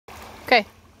Okay.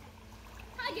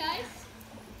 Hi guys,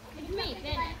 it's me,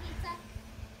 Bennett.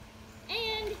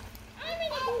 And I'm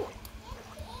in a pool.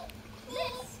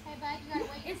 This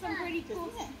is some pretty cool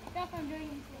stuff I'm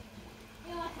doing.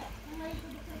 Hey, watch it. I'm ready for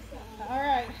the first stuff. All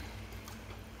right.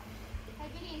 Hey,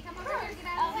 Gideon, come over here and get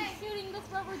out of the way. I'll be shooting this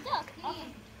rubber duck.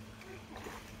 Gideon.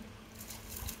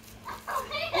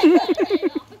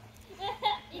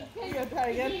 You gonna try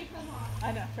again?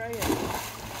 I know, try again.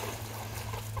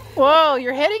 Whoa,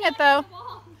 you're hitting it though.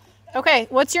 Okay,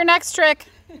 what's your next trick?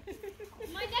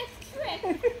 My next trick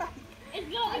is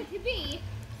going to be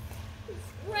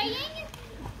spraying,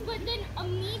 but then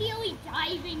immediately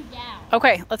diving down.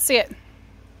 Okay, let's see it.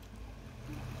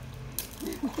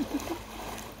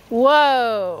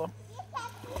 Whoa.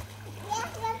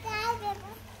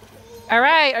 All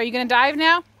right, are you going to dive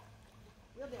now?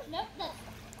 Nope, that's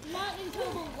not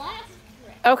until the last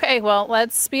trick. Okay, well,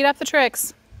 let's speed up the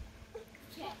tricks.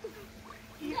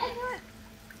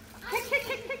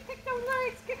 Kick those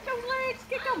legs, kick those legs,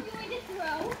 kick I'm them. going to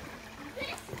throw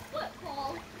this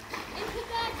football into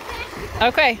that basketball.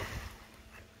 Okay,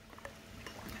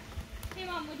 Hey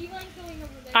Mom, would you mind going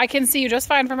over there? I can see you just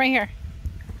fine from right here.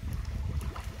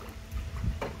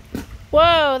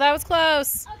 Whoa, that was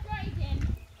close. I'll try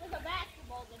again with a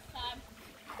basketball this time.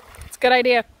 It's a good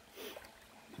idea.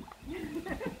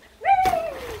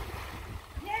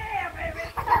 Yeah, baby.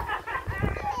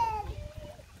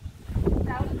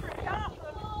 That was pretty awesome.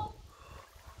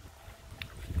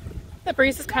 The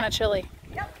breeze is kind of chilly.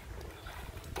 Yep.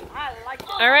 I like it.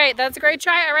 All right, that's a great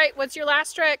try. All right, what's your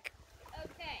last trick?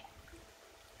 Okay,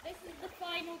 this is the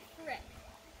final trick.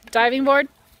 Diving board?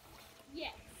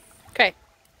 Yes. Okay.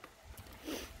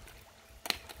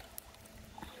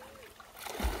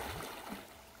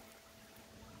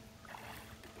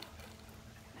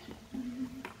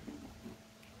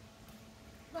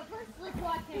 But first, let's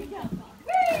watch him jump off.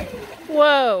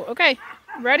 Whoa, okay.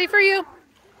 Ready for you?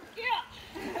 Yeah.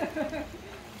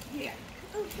 Yeah.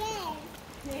 Okay.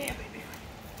 Yeah, baby.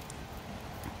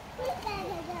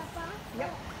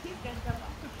 Yep. He's gonna jump off.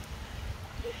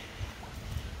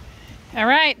 All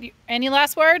right, any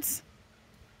last words?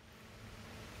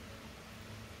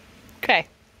 Okay.